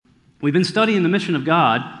We've been studying the mission of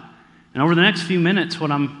God, and over the next few minutes,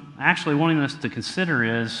 what I'm actually wanting us to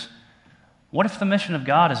consider is, what if the mission of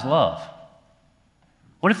God is love?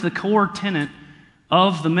 What if the core tenet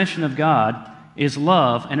of the mission of God is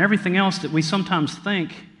love, and everything else that we sometimes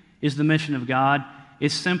think is the mission of God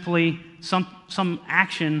is simply some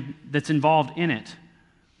action that's involved in it,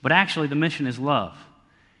 but actually the mission is love?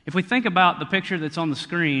 If we think about the picture that's on the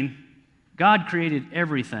screen, God created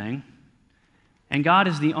everything, and God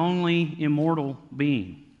is the only immortal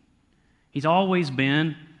being. He's always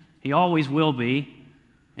been, He always will be,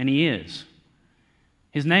 and He is.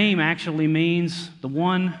 His name actually means the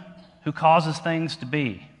one who causes things to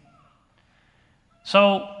be.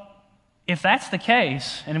 So, if that's the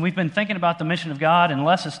case, and we've been thinking about the mission of God, and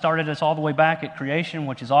Les has started us all the way back at creation,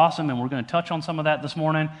 which is awesome, and we're going to touch on some of that this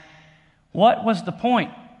morning, what was the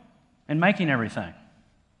point in making everything?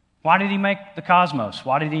 Why did He make the cosmos?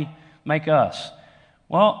 Why did He make us?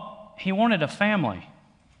 Well, He wanted a family.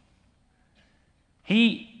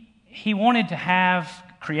 He wanted to have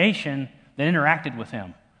creation that interacted with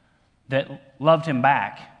Him, that loved Him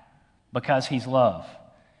back because He's love.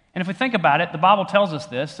 And if we think about it, the Bible tells us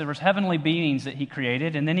this. There was heavenly beings that He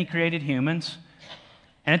created, and then He created humans.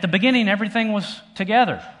 And at the beginning, everything was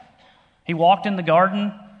together. He walked in the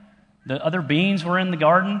garden. The other beings were in the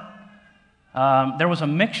garden. There was a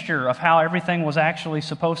mixture of how everything was actually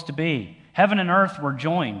supposed to be. Heaven and earth were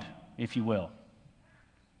joined, if you will.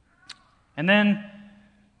 And then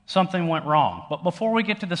something went wrong. But before we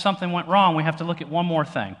get to the something went wrong, we have to look at one more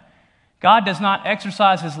thing. God does not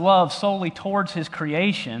exercise His love solely towards His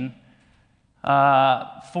creation.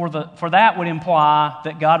 For that would imply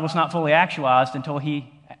that God was not fully actualized until He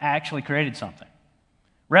actually created something.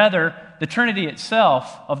 Rather, the Trinity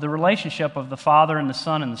itself, of the relationship of the Father and the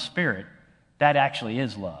Son and the Spirit, that actually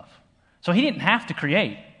is love. So He didn't have to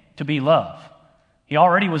create to be love. He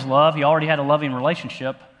already was love. He already had a loving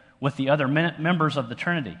relationship with the other members of the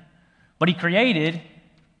Trinity. But He created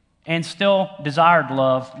and still desired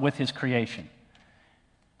love with His creation.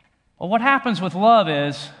 Well, what happens with love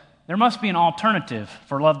is there must be an alternative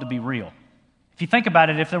for love to be real. If you think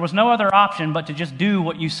about it, if there was no other option but to just do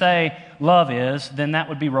what you say love is, then that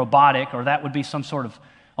would be robotic, or that would be some sort of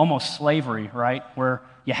almost slavery, right? Where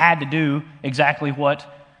you had to do exactly what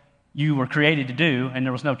you were created to do, and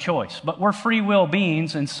there was no choice. But we're free will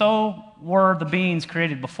beings, and so were the beings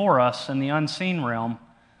created before us in the unseen realm.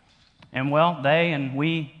 And well, they and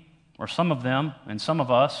we, or some of them and some of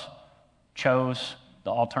us, chose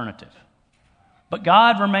the alternative. But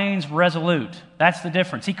God remains resolute. That's the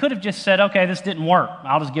difference. He could have just said, okay, this didn't work.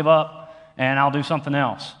 I'll just give up and I'll do something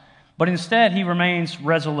else. But instead, He remains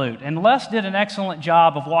resolute. And Les did an excellent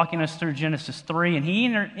job of walking us through Genesis 3, and he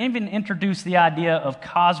even introduced the idea of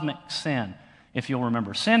cosmic sin, if you'll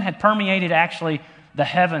remember. Sin had permeated actually the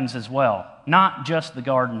heavens as well, not just the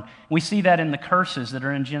garden. We see that in the curses that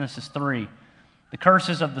are in Genesis 3. The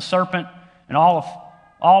curses of the serpent and all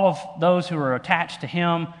of those who are attached to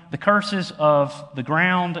him, the curses of the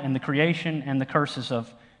ground and the creation, and the curses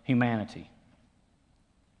of humanity.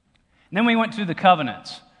 And then we went through the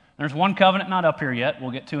covenants. There's one covenant not up here yet,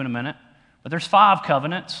 we'll get to in a minute. But there's 5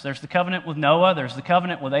 covenants. There's the covenant with Noah, there's the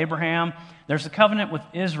covenant with Abraham, there's the covenant with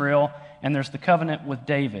Israel, and there's the covenant with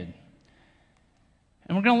David.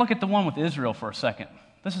 And we're going to look at the one with Israel for a second.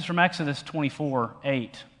 This is from Exodus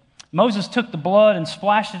 24:8. Moses took the blood and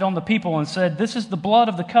splashed it on the people and said, "This is the blood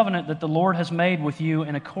of the covenant that the Lord has made with you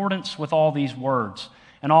in accordance with all these words."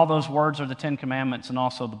 And all those words are the 10 Commandments and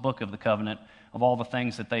also the book of the covenant of all the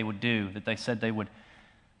things that they would do, that they said they would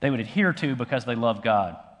adhere to because they loved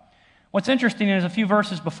God. What's interesting is a few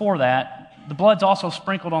verses before that, the blood's also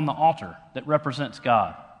sprinkled on the altar that represents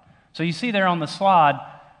God. So you see there on the slide,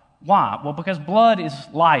 why? Well, because blood is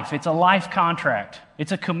life. It's a life contract.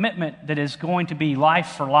 It's a commitment that is going to be life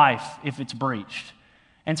for life if it's breached.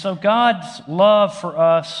 And so God's love for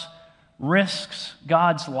us risks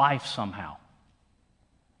God's life somehow.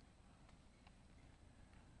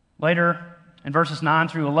 Later, in verses 9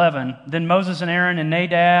 through 11, then Moses and Aaron and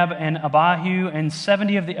Nadab and Abihu and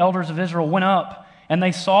 70 of the elders of Israel went up, and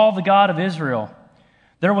they saw the God of Israel.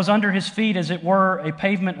 There was under His feet, as it were, a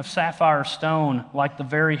pavement of sapphire stone, like the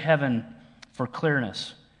very heaven for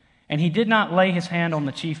clearness. And He did not lay His hand on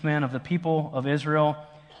the chief men of the people of Israel.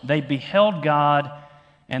 They beheld God,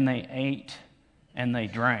 and they ate and they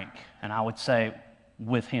drank. And I would say,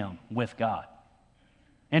 with Him, with God.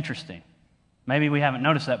 Interesting. Maybe we haven't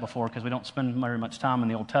noticed that before because we don't spend very much time in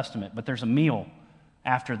the Old Testament, but there's a meal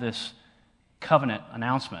after this covenant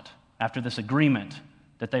announcement, after this agreement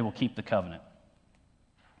that they will keep the covenant.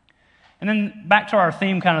 And then back to our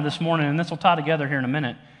theme kind of this morning, and this will tie together here in a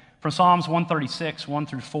minute, From Psalms 136, 1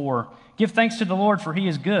 through 4. Give thanks to the Lord, for he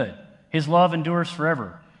is good. His love endures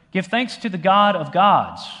forever. Give thanks to the God of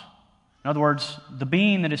gods. In other words, the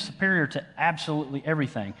being that is superior to absolutely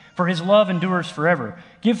everything. For his love endures forever.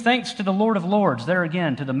 Give thanks to the Lord of lords. There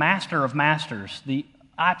again, to the master of masters, the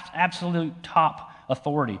absolute top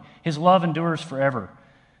authority. His love endures forever.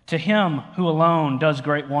 To him who alone does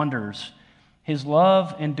great wonders. His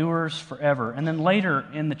love endures forever. And then later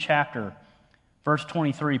in the chapter, verse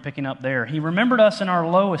 23, picking up there, he remembered us in our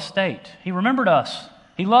low estate. He remembered us.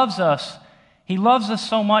 He loves us. He loves us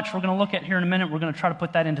so much, we're going to look at here in a minute, we're going to try to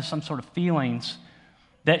put that into some sort of feelings,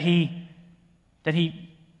 that he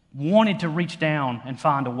wanted to reach down and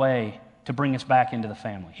find a way to bring us back into the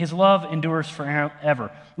family. His love endures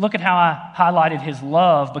forever. Look at how I highlighted his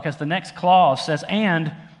love, because the next clause says,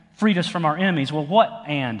 and freed us from our enemies. Well, what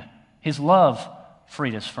and? His love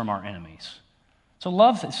freed us from our enemies. So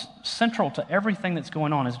love is central to everything that's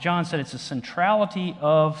going on. As John said, it's the centrality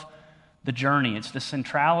of the journey. It's the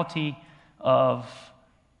centrality of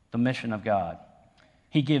the mission of God.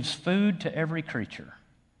 He gives food to every creature.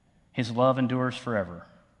 His love endures forever.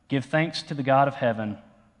 Give thanks to the God of heaven.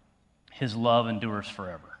 His love endures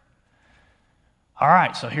forever. All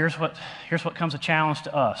right, so here's what comes a challenge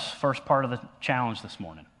to us. First part of the challenge this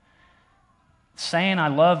morning. Saying I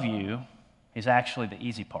love you is actually the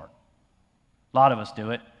easy part. A lot of us do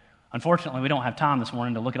it. Unfortunately, we don't have time this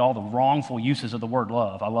morning to look at all the wrongful uses of the word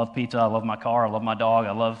love. I love pizza, I love my car, I love my dog,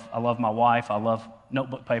 I love my wife, I love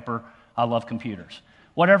notebook paper, I love computers.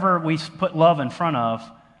 Whatever we put love in front of,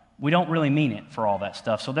 we don't really mean it for all that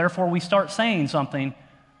stuff. So therefore, we start saying something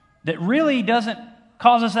that really doesn't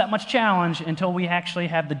cause us that much challenge until we actually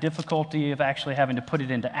have the difficulty of actually having to put it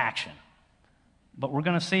into action. But we're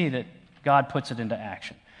going to see that God puts it into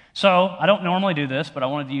action. So I don't normally do this, but I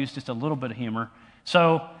wanted to use just a little bit of humor.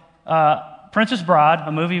 So Princess Bride,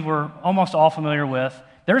 a movie we're almost all familiar with,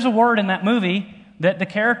 there's a word in that movie that the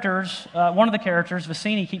characters, one of the characters,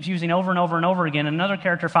 Vicini, keeps using over and over and over again, and another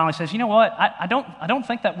character finally says, you know what, I don't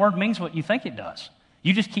think that word means what you think it does.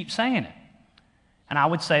 You just keep saying it. And I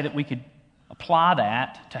would say that we could apply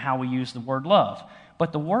that to how we use the word love.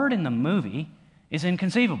 But the word in the movie is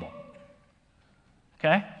inconceivable.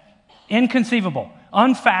 Okay? Inconceivable,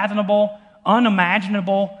 unfathomable,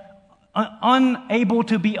 unimaginable, unable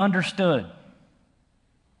to be understood.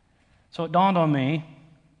 So it dawned on me,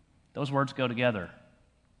 those words go together.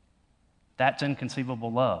 That's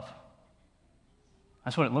inconceivable love.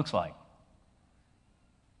 That's what it looks like.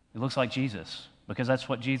 It looks like Jesus, because that's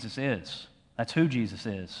what Jesus is. That's who Jesus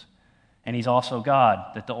is. And he's also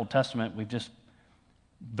God, that the Old Testament, we've just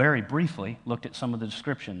very briefly looked at some of the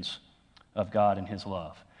descriptions of God and his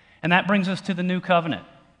love. And that brings us to the new covenant.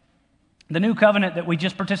 The new covenant that we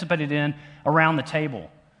just participated in around the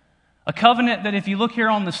table. A covenant that, if you look here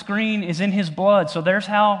on the screen, is in his blood. So there's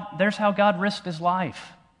how God risked his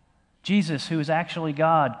life. Jesus, who is actually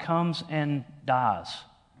God, comes and dies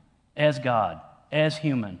as God, as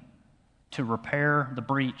human, to repair the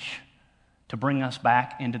breach, to bring us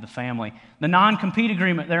back into the family. The non-compete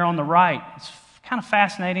agreement there on the right, it's kind of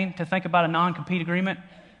fascinating to think about a non-compete agreement.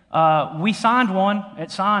 We signed one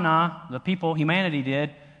at Sinai, the people, humanity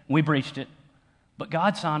did. We breached it. But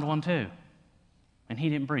God signed one too, and he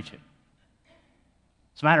didn't breach it.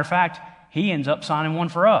 As a matter of fact, he ends up signing one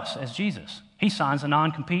for us as Jesus. He signs a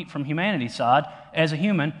non-compete from humanity's side as a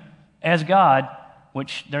human, as God,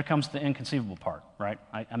 which there comes the inconceivable part, right?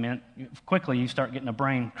 I mean, quickly you start getting a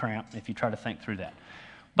brain cramp if you try to think through that.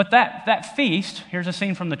 But that feast, here's a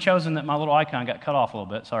scene from The Chosen that my little icon got cut off a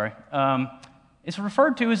little bit, sorry. It's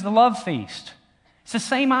referred to as the love feast. It's the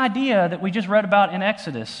same idea that we just read about in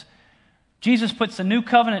Exodus. Jesus puts the new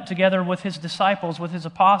covenant together with his disciples, with his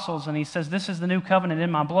apostles, and he says, this is the new covenant in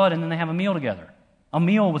my blood, and then they have a meal together, a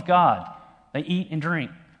meal with God. They eat and drink,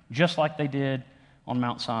 just like they did on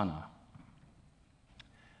Mount Sinai.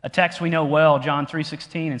 A text we know well, John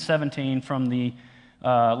 3:16 and 17 from the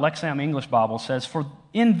Lexham English Bible says, for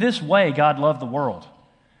in this way God loved the world,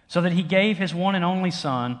 so that he gave his one and only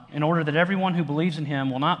Son, in order that everyone who believes in him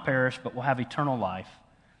will not perish, but will have eternal life.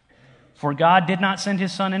 For God did not send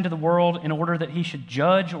his Son into the world in order that he should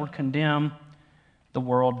judge or condemn the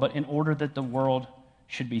world, but in order that the world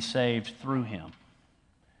should be saved through him.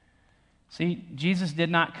 See, Jesus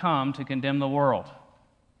did not come to condemn the world.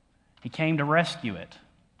 He came to rescue it.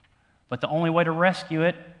 But the only way to rescue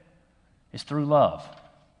it is through love.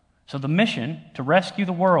 So the mission to rescue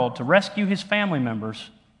the world, to rescue his family members,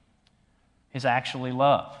 is actually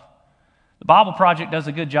love. The Bible Project does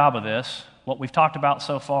a good job of this. What we've talked about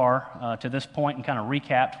so far to this point, and kind of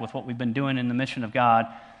recapped with what we've been doing in the mission of God.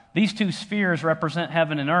 These two spheres represent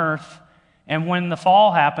heaven and earth, And when the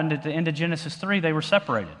fall happened at the end of Genesis 3, they were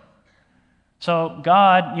separated. So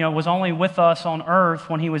God, was only with us on earth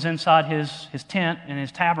when he was inside his tent and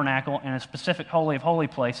his tabernacle and a specific holy of holy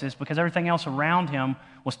places, because everything else around him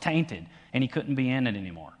was tainted and he couldn't be in it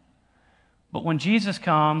anymore. But when Jesus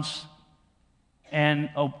comes and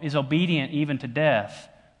is obedient even to death,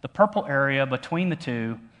 the purple area between the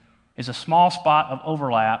two is a small spot of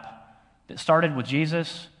overlap that started with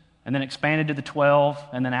Jesus and then expanded to the 12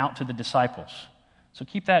 and then out to the disciples. So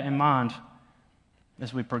keep that in mind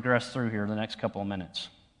as we progress through here the next couple of minutes.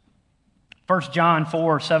 1 John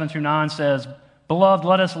 4, 7 through 9 says, "Beloved,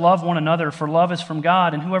 let us love one another, for love is from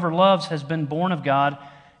God, and whoever loves has been born of God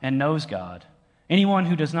and knows God. Anyone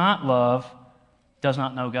who does not love does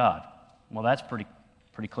not know God." Well, that's pretty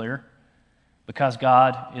clear, because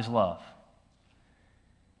God is love.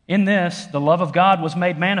 "In this, the love of God was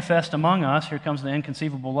made manifest among us," here comes the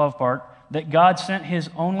inconceivable love part, "that God sent his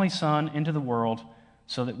only Son into the world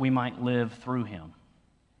so that we might live through him."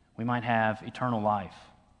 We might have eternal life.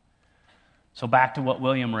 So back to what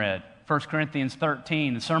William read, 1 Corinthians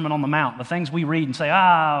 13, the Sermon on the Mount, the things we read and say,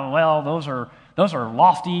 well, those are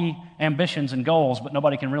lofty ambitions and goals, but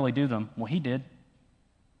nobody can really do them. Well, he did.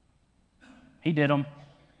 He did them.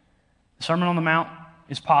 The Sermon on the Mount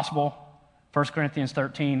is possible. 1 Corinthians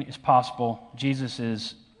 13 is possible. Jesus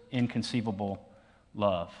is inconceivable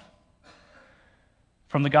love.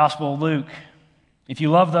 From the Gospel of Luke, "If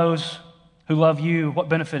you love those who love you, what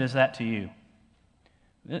benefit is that to you?"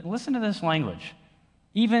 Listen to this language.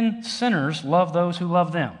 "Even sinners love those who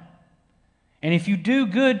love them. And if you do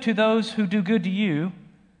good to those who do good to you,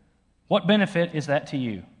 what benefit is that to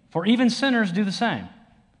you? For even sinners do the same.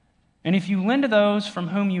 And if you lend to those from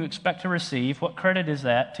whom you expect to receive, what credit is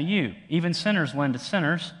that to you? Even sinners lend to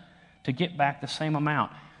sinners to get back the same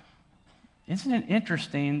amount." Isn't it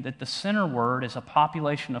interesting that the sinner word is a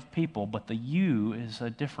population of people, but the you is a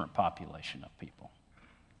different population of people?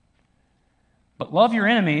 "But love your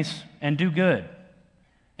enemies and do good,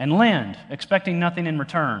 and lend, expecting nothing in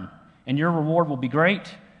return, and your reward will be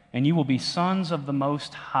great, and you will be sons of the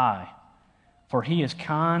Most High. For he is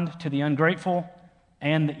kind to the ungrateful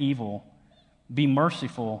and the evil. Be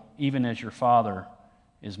merciful, even as your Father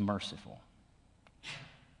is merciful."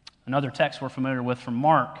 Another text we're familiar with from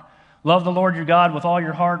Mark, "Love the Lord your God with all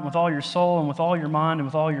your heart, and with all your soul, and with all your mind, and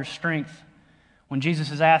with all your strength." When Jesus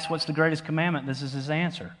is asked what's the greatest commandment, this is his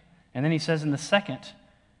answer. And then he says, and the second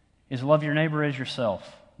is love your neighbor as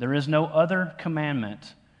yourself. There is no other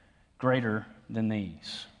commandment greater than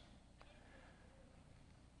these.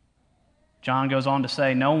 John goes on to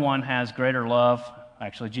say, no one has greater love.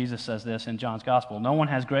 Actually, Jesus says this in John's Gospel. "No one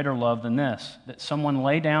has greater love than this, that someone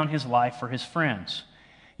lay down his life for his friends.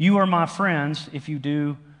 You are my friends if you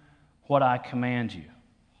do what I command you."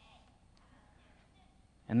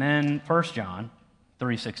 And then 1 John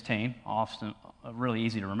 3:16, often really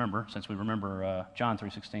easy to remember since we remember John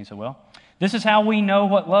 3:16 so well. "This is how we know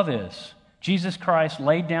what love is. Jesus Christ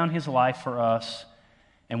laid down his life for us,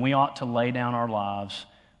 and we ought to lay down our lives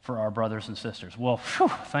for our brothers and sisters." Well,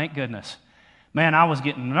 thank goodness. Man, I was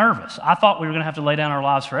getting nervous. I thought we were going to have to lay down our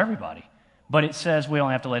lives for everybody. But it says we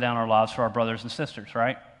only have to lay down our lives for our brothers and sisters,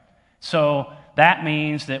 right? So that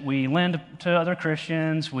means that we lend to other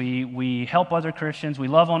Christians, we help other Christians, we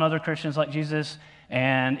love on other Christians like Jesus,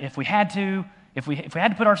 and if we had to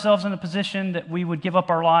put ourselves in a position that we would give up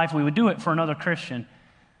our life, we would do it for another Christian.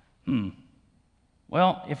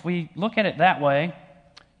 Well, if we look at it that way,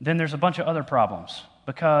 then there's a bunch of other problems,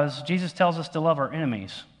 because Jesus tells us to love our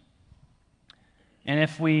enemies. And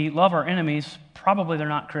if we love our enemies, probably they're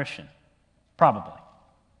not Christian. Probably.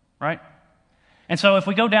 Right? And so if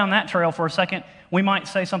we go down that trail for a second, we might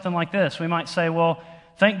say something like this. We might say, well,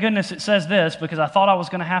 thank goodness it says this, because I thought I was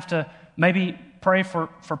going to have to maybe pray for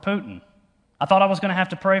Putin. I thought I was going to have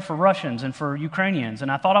to pray for Russians and for Ukrainians.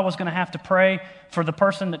 And I thought I was going to have to pray for the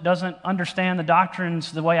person that doesn't understand the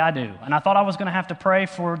doctrines the way I do. And I thought I was going to have to pray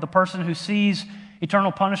for the person who sees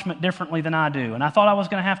eternal punishment differently than I do. And I thought I was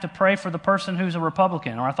going to have to pray for the person who's a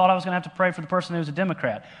Republican. Or I thought I was going to have to pray for the person who's a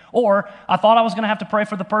Democrat. Or I thought I was going to have to pray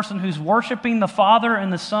for the person who's worshiping the Father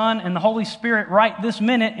and the Son and the Holy Spirit right this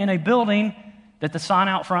minute in a building that the sign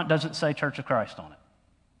out front doesn't say Church of Christ on it.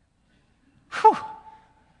 Whew.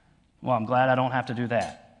 Well, I'm glad I don't have to do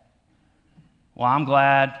that. Well, I'm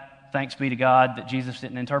glad, thanks be to God, that Jesus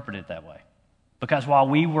didn't interpret it that way. Because while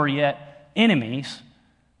we were yet enemies,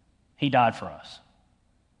 he died for us.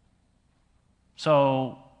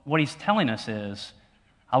 So what he's telling us is,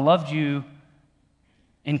 I loved you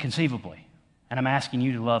inconceivably, and I'm asking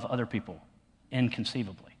you to love other people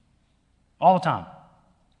inconceivably. All the time.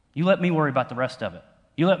 You let me worry about the rest of it.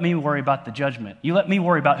 You let me worry about the judgment. You let me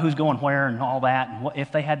worry about who's going where and all that, and what,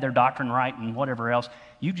 if they had their doctrine right and whatever else.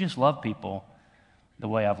 You just love people the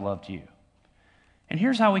way I've loved you. And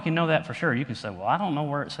here's how we can know that for sure. You can say, well, I don't know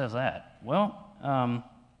where it says that. Well, I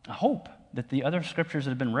hope that the other scriptures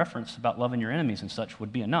that have been referenced about loving your enemies and such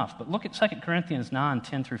would be enough. But look at 2 Corinthians 9,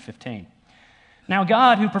 10 through 15. Now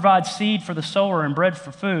God, who provides seed for the sower and bread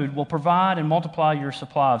for food, will provide and multiply your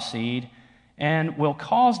supply of seed and will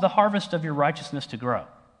cause the harvest of your righteousness to grow.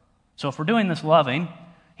 So if we're doing this loving,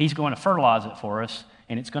 he's going to fertilize it for us,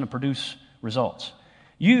 and it's going to produce results.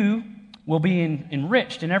 You will be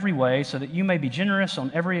enriched in every way so that you may be generous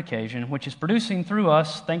on every occasion, which is producing through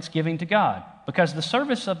us thanksgiving to God. Because the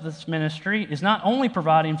service of this ministry is not only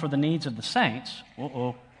providing for the needs of the saints,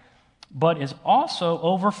 but is also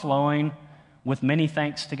overflowing with many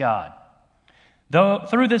thanks to God. Though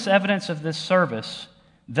through this evidence of this service,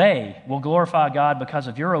 they will glorify God because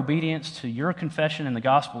of your obedience to your confession in the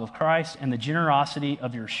gospel of Christ and the generosity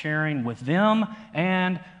of your sharing with them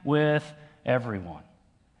and with everyone.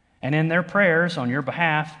 And in their prayers on your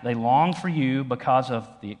behalf, they long for you because of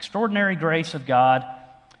the extraordinary grace of God.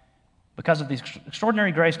 Because of the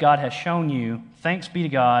extraordinary grace God has shown you, thanks be to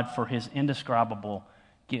God for his indescribable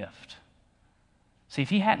gift. See, if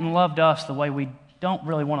he hadn't loved us the way we don't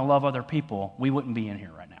really want to love other people, we wouldn't be in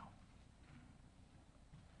here right now.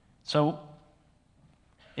 So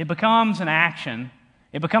it becomes an action.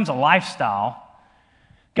 It becomes a lifestyle.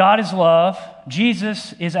 God is love.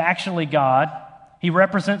 Jesus is actually God. He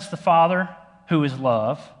represents the Father, who is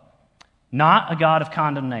love, not a God of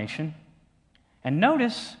condemnation. And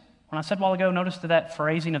notice, when I said a while ago, notice to that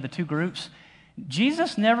phrasing of the two groups,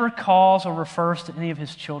 Jesus never calls or refers to any of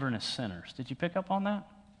his children as sinners. Did you pick up on that?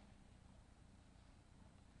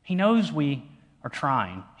 He knows we are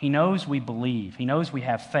trying. He knows we believe. He knows we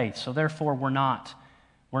have faith. So therefore, we're not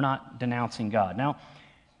denouncing God. Now,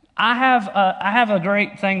 I have a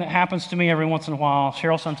great thing that happens to me every once in a while.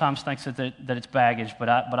 Cheryl sometimes thinks that it's baggage, but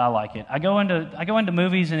I like it. I go into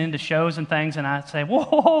movies and into shows and things, and I say,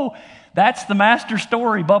 whoa, that's the master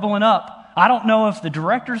story bubbling up. I don't know if the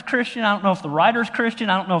director's Christian. I don't know if the writer's Christian.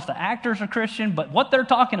 I don't know if the actors are Christian. But what they're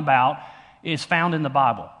talking about is found in the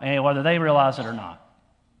Bible, whether they realize it or not.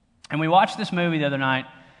 And we watched this movie the other night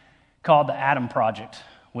called The Adam Project,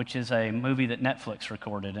 which is a movie that Netflix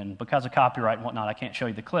recorded. And because of copyright and whatnot, I can't show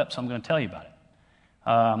you the clip, so I'm going to tell you about it.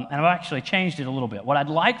 And I've actually changed it a little bit. What I'd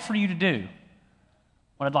like for you to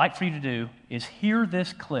do is hear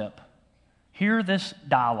this clip, hear this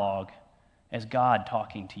dialogue as God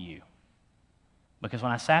talking to you. Because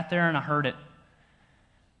when I sat there and I heard it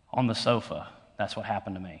on the sofa, that's what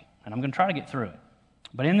happened to me. And I'm going to try to get through it.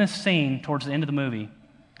 But in this scene, towards the end of the movie,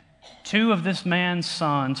 two of this man's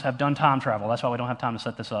sons have done time travel. That's why we don't have time to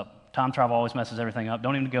set this up. Time travel always messes everything up.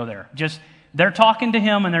 Don't even go there. They're talking to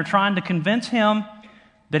him and they're trying to convince him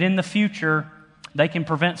that in the future they can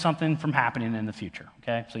prevent something from happening in the future.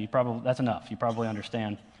 Okay, so that's enough. You probably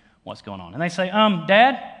understand what's going on. And they say,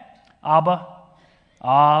 Dad, Abba,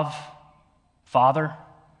 Av, Father,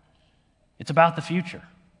 it's about the future.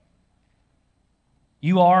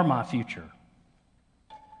 You are my future.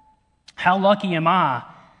 How lucky am I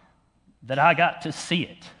that I got to see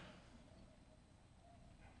it?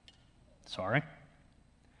 Sorry.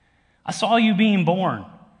 I saw you being born.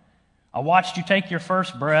 I watched you take your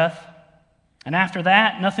first breath, and after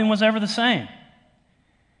that, nothing was ever the same.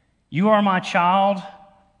 You are my child,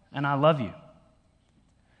 and I love you.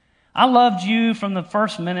 I loved you from the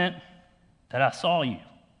first minute that I saw you.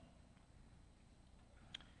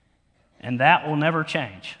 And that will never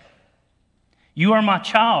change. You are my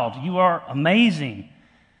child. You are amazing.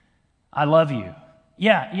 I love you.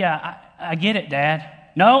 Yeah, I get it, Dad.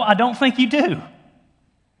 No, I don't think you do.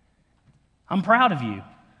 I'm proud of you.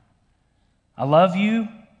 I love you.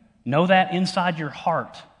 Know that inside your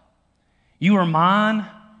heart. You are mine,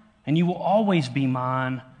 and you will always be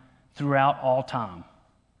mine throughout all time.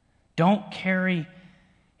 Don't carry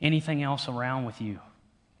anything else around with you.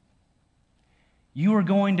 You are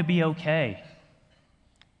going to be okay.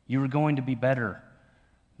 You are going to be better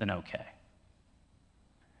than okay.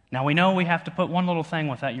 Now we know we have to put one little thing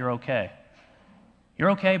with that, you're okay.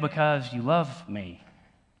 You're okay because you love me.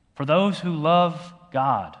 For those who love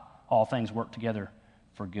God, all things work together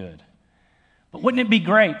for good. But wouldn't it be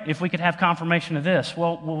great if we could have confirmation of this?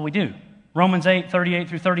 Well, we do. Romans 8, 38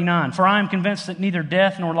 through 39. For I am convinced that neither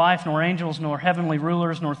death, nor life, nor angels, nor heavenly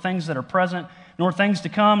rulers, nor things that are present, nor things to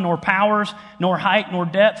come, nor powers, nor height, nor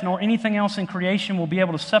depth, nor anything else in creation will be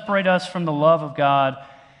able to separate us from the love of God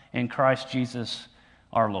in Christ Jesus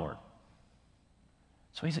our Lord.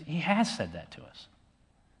 So he has said that to us.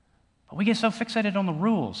 But we get so fixated on the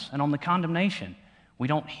rules and on the condemnation. We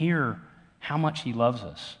don't hear how much he loves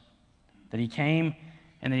us, that he came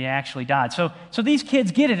and that he actually died. So these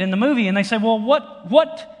kids get it in the movie, and they say, well,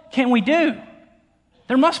 what can we do?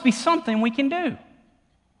 There must be something we can do.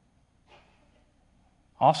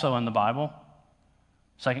 Also in the Bible,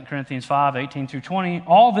 2 Corinthians 5, 18 through 20,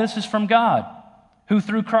 all this is from God, who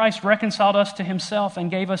through Christ reconciled us to himself and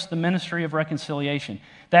gave us the ministry of reconciliation.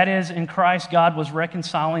 That is, in Christ, God was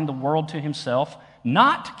reconciling the world to himself,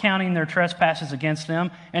 not counting their trespasses against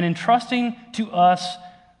them, and entrusting to us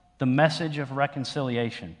the message of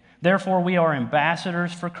reconciliation. Therefore, we are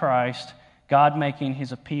ambassadors for Christ, God making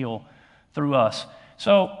his appeal through us.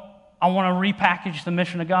 So, I want to repackage the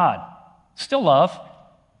mission of God. Still love,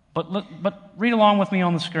 but read along with me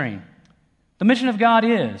on the screen. The mission of God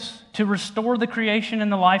is to restore the creation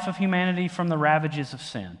and the life of humanity from the ravages of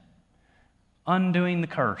sin, undoing the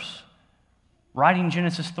curse, writing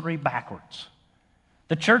Genesis 3 backwards.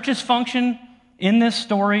 The church's function in this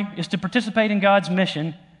story is to participate in God's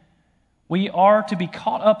mission. We are to be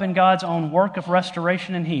caught up in God's own work of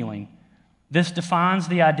restoration and healing. This defines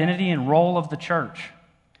the identity and role of the church.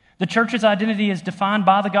 The church's identity is defined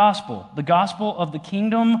by the gospel of the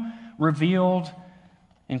kingdom revealed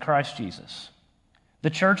in Christ Jesus. The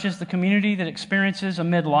church is the community that experiences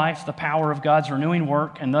amid life the power of God's renewing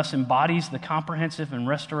work and thus embodies the comprehensive and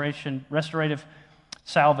restorative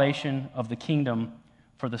salvation of the kingdom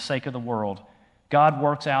for the sake of the world. God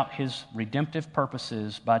works out his redemptive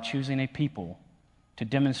purposes by choosing a people to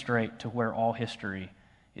demonstrate to where all history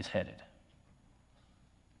is headed.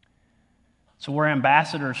 So we're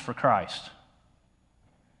ambassadors for Christ.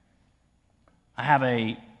 I have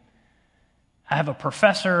a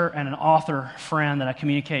professor and an author friend that I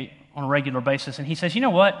communicate on a regular basis, and he says, you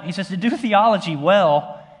know what? He says, to do theology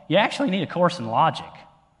well, you actually need a course in logic.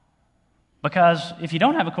 Because if you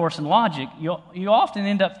don't have a course in logic, you often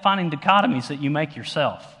end up finding dichotomies that you make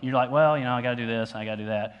yourself. You're like, well, I got to do this, I got to do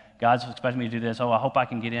that. God's expecting me to do this. Oh, I hope I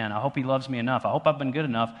can get in. I hope he loves me enough. I hope I've been good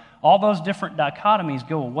enough. All those different dichotomies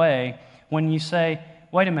go away when you say,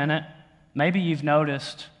 wait a minute, maybe you've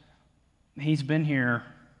noticed he's been here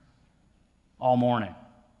all morning.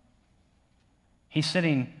 He's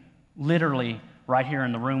sitting literally right here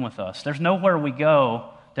in the room with us. There's nowhere we go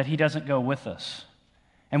that he doesn't go with us.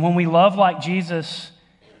 And when we love like Jesus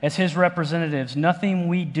as his representatives, nothing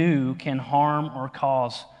we do can harm or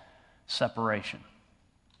cause separation.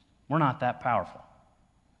 We're not that powerful.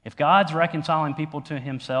 If God's reconciling people to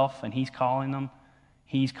himself and he's calling them,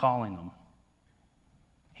 he's calling them.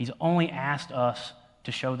 He's only asked us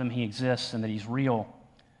to show them he exists and that he's real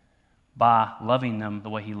by loving them the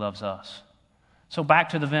way he loves us. So back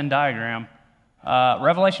to the Venn diagram.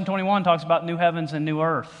 Revelation 21 talks about new heavens and new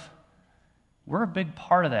earth. We're a big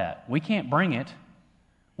part of that. We can't bring it.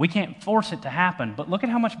 We can't force it to happen. But look at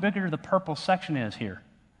how much bigger the purple section is here.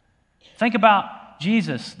 Think about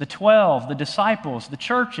Jesus, the 12, the disciples, the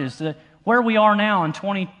churches, where we are now in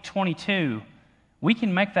 2022. We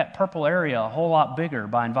can make that purple area a whole lot bigger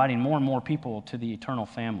by inviting more and more people to the eternal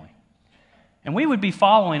family. And we would be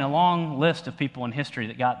following a long list of people in history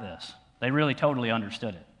that got this. They really totally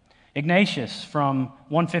understood it. Ignatius from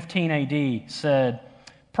 115 AD said,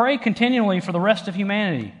 "Pray continually for the rest of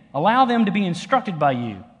humanity. Allow them to be instructed by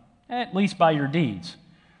you, at least by your deeds.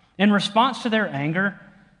 In response to their anger,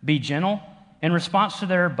 be gentle. In response to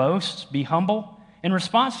their boasts, be humble. In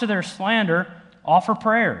response to their slander, offer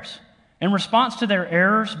prayers. In response to their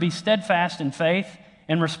errors, be steadfast in faith.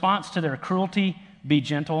 In response to their cruelty, be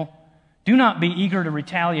gentle. Do not be eager to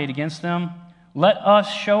retaliate against them. Let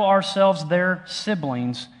us show ourselves their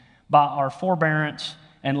siblings by our forbearance,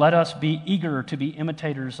 and let us be eager to be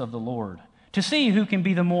imitators of the Lord, to see who can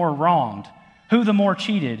be the more wronged, who the more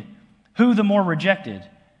cheated, who the more rejected,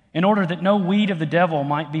 in order that no weed of the devil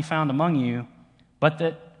might be found among you, but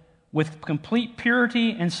that with complete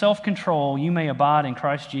purity and self-control you may abide in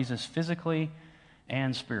Christ Jesus physically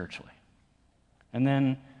and spiritually." And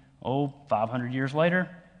then, 500 years later,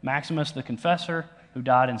 Maximus the Confessor, who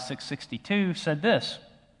died in 662, said this.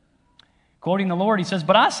 Quoting the Lord, he says,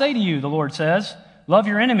 "But I say to you," the Lord says, "love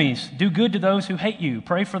your enemies, do good to those who hate you,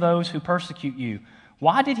 pray for those who persecute you."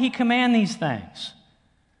 Why did he command these things?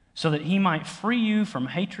 So that he might free you from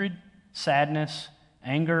hatred, sadness,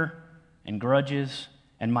 anger, and grudges,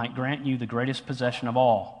 and might grant you the greatest possession of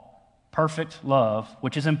all, perfect love,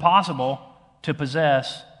 which is impossible to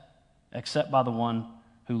possess except by the one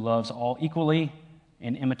who loves all equally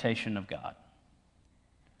in imitation of God.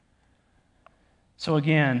 So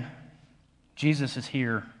again, Jesus is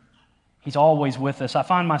here. He's always with us. I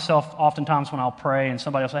find myself oftentimes when I'll pray and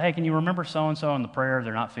somebody will say, "Hey, can you remember so-and-so in the prayer?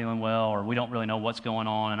 They're not feeling well," or "We don't really know what's going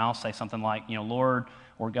on." And I'll say something like, "Lord,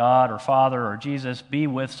 or God or Father or Jesus, be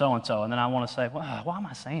with so-and-so. And then I want to say, well, why am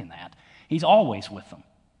I saying that? He's always with them.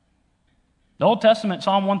 The Old Testament,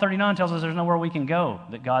 Psalm 139, tells us there's nowhere we can go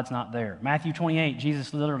that God's not there. Matthew 28,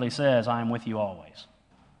 Jesus literally says, I am with you always.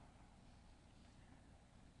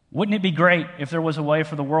 Wouldn't it be great if there was a way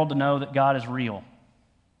for the world to know that God is real?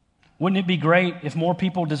 Wouldn't it be great if more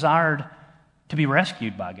people desired to be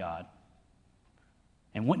rescued by God?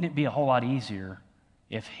 And wouldn't it be a whole lot easier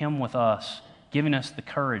if Him with us, giving us the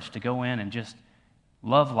courage to go in and just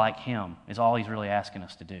love like Him is all He's really asking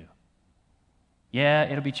us to do? Yeah,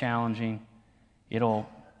 it'll be challenging. It'll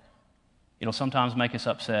sometimes make us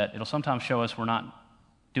upset. It'll sometimes show us we're not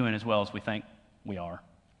doing as well as we think we are.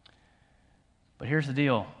 But here's the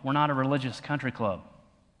deal. We're not a religious country club.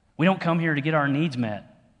 We don't come here to get our needs met.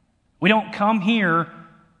 We don't come here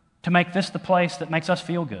to make this the place that makes us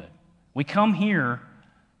feel good. We come here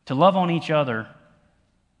to love on each other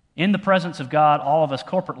in the presence of God, all of us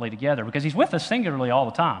corporately together, because He's with us singularly all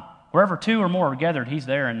the time. Wherever two or more are gathered, He's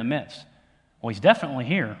there in the midst. Well, He's definitely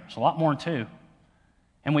here. It's a lot more than two.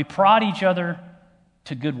 And we prod each other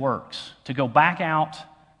to good works, to go back out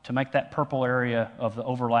to make that purple area of the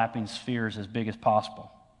overlapping spheres as big as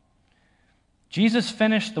possible. Jesus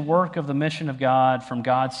finished the work of the mission of God from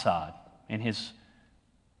God's side in His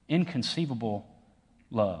inconceivable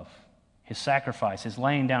love, His sacrifice, His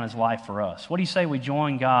laying down His life for us. What do you say we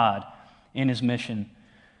join God in His mission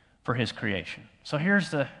for His creation? So here's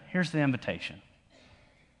the invitation.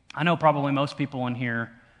 I know probably most people in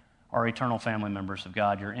here are eternal family members of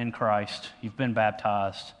God. You're in Christ. You've been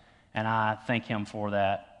baptized. And I thank Him for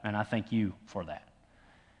that. And I thank you for that.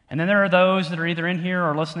 And then there are those that are either in here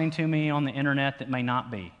or listening to me on the internet that may not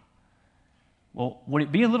be. Well, would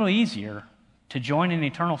it be a little easier to join an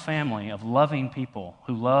eternal family of loving people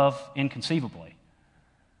who love inconceivably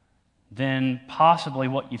than possibly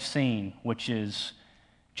what you've seen, which is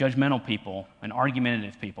judgmental people and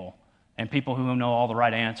argumentative people and people who know all the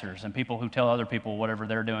right answers and people who tell other people whatever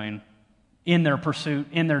they're doing in their pursuit,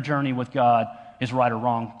 in their journey with God is right or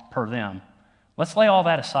wrong per them? Let's lay all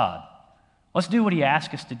that aside. Let's do what He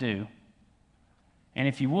asked us to do. And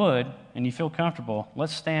if you would, and you feel comfortable,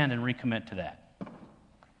 let's stand and recommit to that.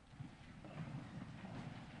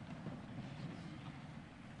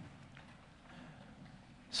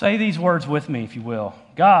 Say these words with me, if you will.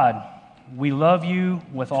 God, we love You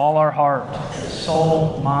with all our heart,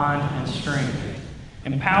 soul, mind, and strength.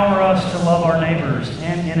 Empower us to love our neighbors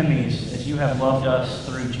and enemies as You have loved us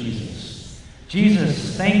through Jesus.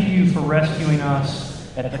 Jesus, thank You for rescuing us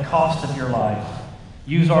at the cost of Your life.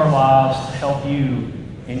 Use our lives to help You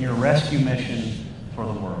in Your rescue mission for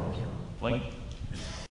the world. Blake?